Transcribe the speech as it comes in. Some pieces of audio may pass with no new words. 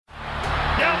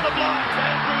flies,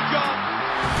 Andrew John.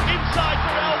 Inside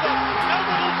for Albert.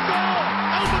 Albert will score.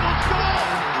 Albert will score.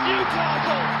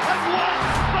 Newcastle have won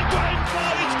the grand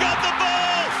final. He's got the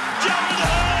ball. Jared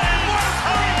Hayes.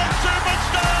 Oh,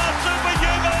 superstar,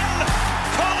 superhuman.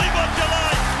 Call him what you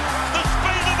like. The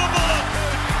speed of a bullet.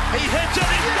 He hits it.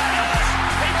 He's got it.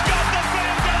 He's got the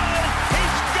fair goal.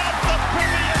 He's got the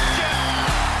premiership.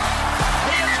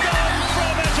 He has gone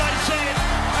from, as I said,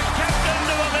 a captain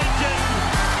to a legend,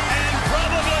 and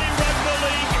probably rugby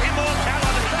league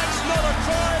immortality. That's not a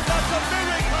try, that's a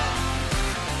miracle.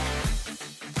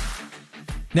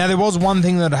 Now, there was one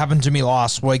thing that happened to me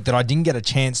last week that I didn't get a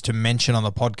chance to mention on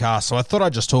the podcast, so I thought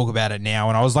I'd just talk about it now.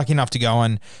 And I was lucky enough to go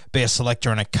and be a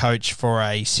selector and a coach for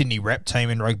a Sydney rep team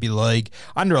in rugby league,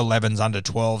 under 11s, under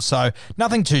 12. So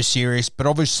nothing too serious, but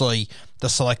obviously the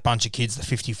select bunch of kids, the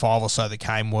 55 or so that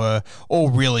came, were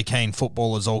all really keen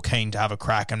footballers, all keen to have a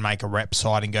crack and make a rep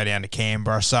side and go down to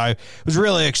Canberra. So it was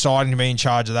really exciting to be in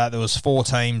charge of that. There was 4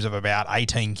 teams of about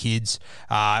 18 kids.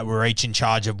 We were each in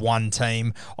charge of one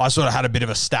team. I sort of had a bit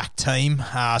of a stacked team.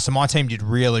 So my team did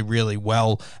really, really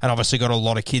well, and obviously got a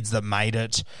lot of kids that made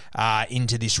it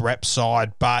into this rep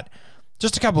side. But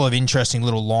just a couple of interesting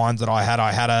little lines that I had.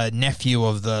 I had a nephew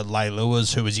of the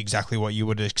Leiluas who was exactly what you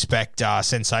would expect.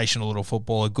 Sensational little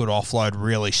footballer, good offload,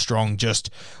 really strong,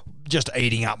 just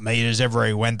eating up meters everywhere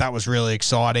he went. That was really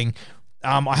exciting.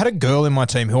 I had a girl in my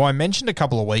team who I mentioned a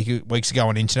couple of weeks ago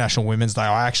on International Women's Day.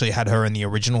 I actually had her in the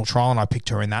original trial, and I picked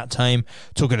her in that team,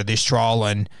 took her to this trial,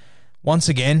 and once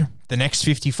again, the next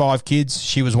 55 kids,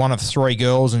 she was one of 3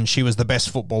 girls, and she was the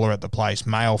best footballer at the place.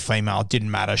 Male, female,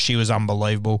 didn't matter. She was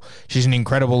unbelievable. She's an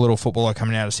incredible little footballer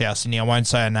coming out of South Sydney. I won't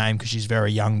say her name because she's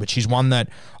very young, but she's one that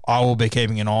I will be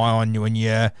keeping an eye on. When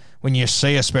you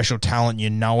see a special talent,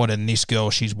 you know it, and this girl,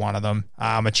 she's one of them.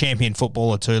 A champion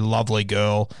footballer too, lovely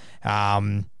girl.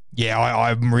 I'm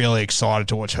really excited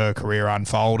to watch her career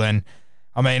unfold. And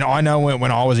I mean, I know when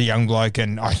I was a young bloke,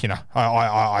 and I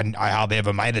hardly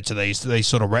ever made it to these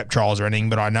sort of rep trials or anything,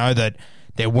 but I know that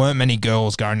there weren't many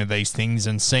girls going to these things,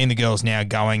 and seeing the girls now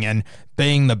going and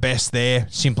being the best there,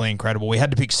 simply incredible. We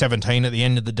had to pick 17 at the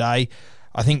end of the day.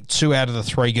 I think 2 out of the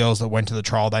 3 girls that went to the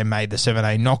trial, they made the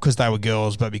 7A, not because they were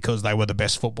girls, but because they were the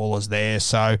best footballers there.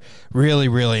 So really,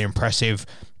 really impressive.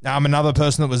 Another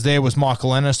person that was there was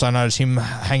Michael Ennis. I noticed him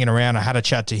hanging around. I had a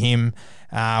chat to him.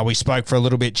 We spoke for a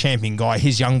little bit. Champion guy.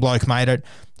 His young bloke made it.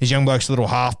 His young bloke's a little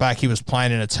halfback. He was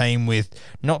playing in a team with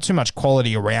not too much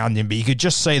quality around him, but you could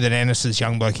just see that Ennis's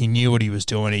young bloke, he knew what he was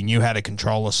doing. He knew how to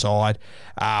control a side.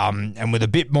 And with a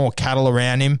bit more cattle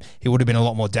around him, he would have been a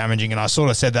lot more damaging. And I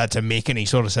sort of said that to Mick, and he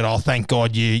sort of said, "Oh, thank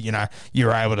God you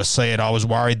were able to see it. I was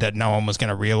worried that no one was going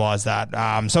to realise that."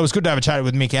 So it was good to have a chat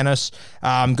with Mick Ennis.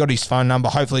 Got his phone number.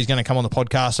 Hopefully he's going to come on the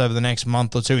podcast over the next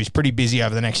month or two. He's pretty busy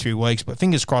over the next few weeks, but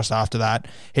fingers crossed after that,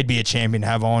 he'd be a champion to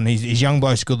have on. His young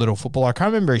bloke's a good little footballer. I can't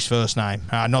remember his first name.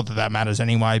 Not that matters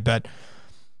anyway, but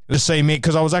to see Mick,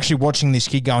 because I was actually watching this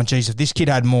kid going, geez, if this kid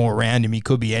had more around him, he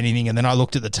could be anything. And then I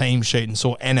looked at the team sheet and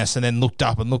saw Ennis, and then looked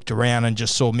up and looked around and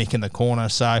just saw Mick in the corner.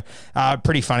 So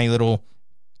pretty funny little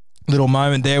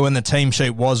moment there when the team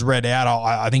sheet was read out.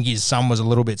 I think his son was a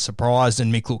little bit surprised,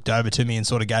 and Mick looked over to me and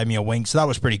sort of gave me a wink. So that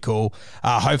was pretty cool.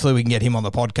 Hopefully we can get him on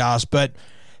the podcast. But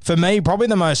for me, probably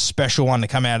the most special one to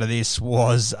come out of this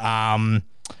was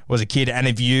a kid. And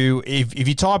if you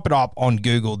type it up on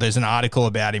Google, there's an article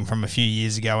about him from a few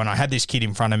years ago, and I had this kid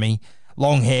in front of me.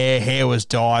 Long hair was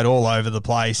dyed all over the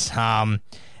place.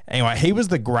 Anyway, he's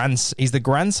the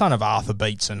grandson of Arthur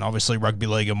Beetson, obviously rugby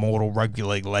league immortal, rugby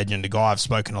league legend, a guy I've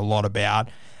spoken a lot about.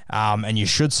 And you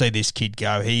should see this kid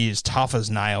go. He is tough as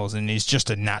nails, and he's just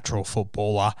a natural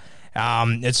footballer.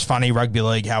 It's funny, rugby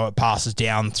league, how it passes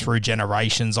down through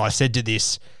generations. I said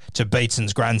to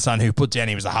Beetson's grandson, who put down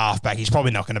he was a halfback. He's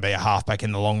probably not going to be a halfback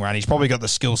in the long run. He's probably got the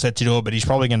skill set to do it, but he's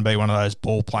probably going to be one of those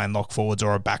ball-playing lock forwards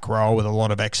or a back row with a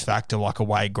lot of X-factor like a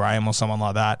Wade Graham or someone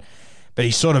like that. But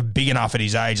he's sort of big enough at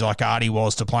his age, like Artie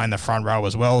was, to play in the front row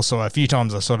as well. So a few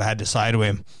times I sort of had to say to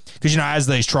him, because, as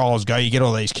these trials go, you get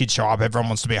all these kids show up. Everyone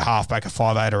wants to be a halfback, a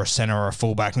 5'8", or a centre, or a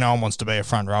fullback. No one wants to be a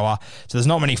front rower. So there's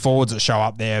not many forwards that show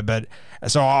up there. But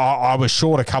so I was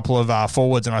short a couple of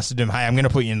forwards, and I said to him, "Hey, I'm going to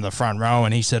put you in the front row."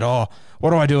 And he said, "Oh, what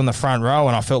do I do in the front row?"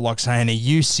 And I felt like saying, "Are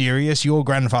you serious? Your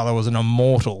grandfather was an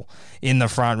immortal in the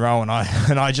front row." And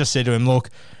I just said to him, "Look,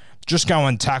 just go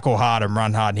and tackle hard and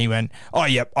run hard. And he went, oh,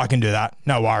 yep, I can do that.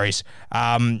 No worries.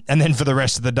 And then for the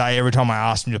rest of the day, every time I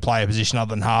asked him to play a position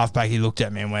other than halfback, he looked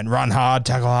at me and went, run hard,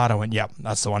 tackle hard. I went, yep,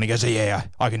 that's the one. He goes, yeah,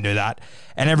 I can do that.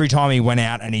 And every time he went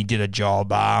out and he did a job.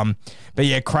 But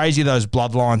yeah, crazy those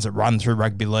bloodlines that run through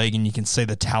rugby league, and you can see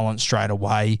the talent straight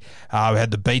away. We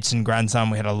had the Beatson grandson,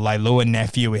 we had a Leilua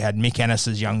nephew, we had Mick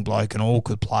Ennis's young bloke, and all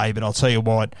could play. But I'll tell you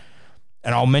what,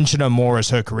 and I'll mention her more as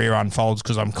her career unfolds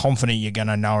because I'm confident you're going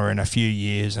to know her in a few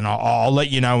years, and I'll let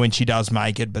you know when she does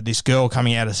make it. But this girl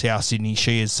coming out of South Sydney,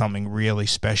 she is something really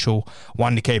special,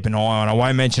 one to keep an eye on. I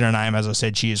won't mention her name, as I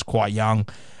said, she is quite young,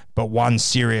 but one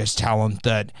serious talent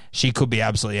that she could be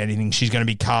absolutely anything. She's going to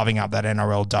be carving up that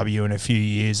NRLW in a few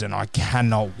years, and I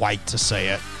cannot wait to see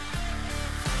it.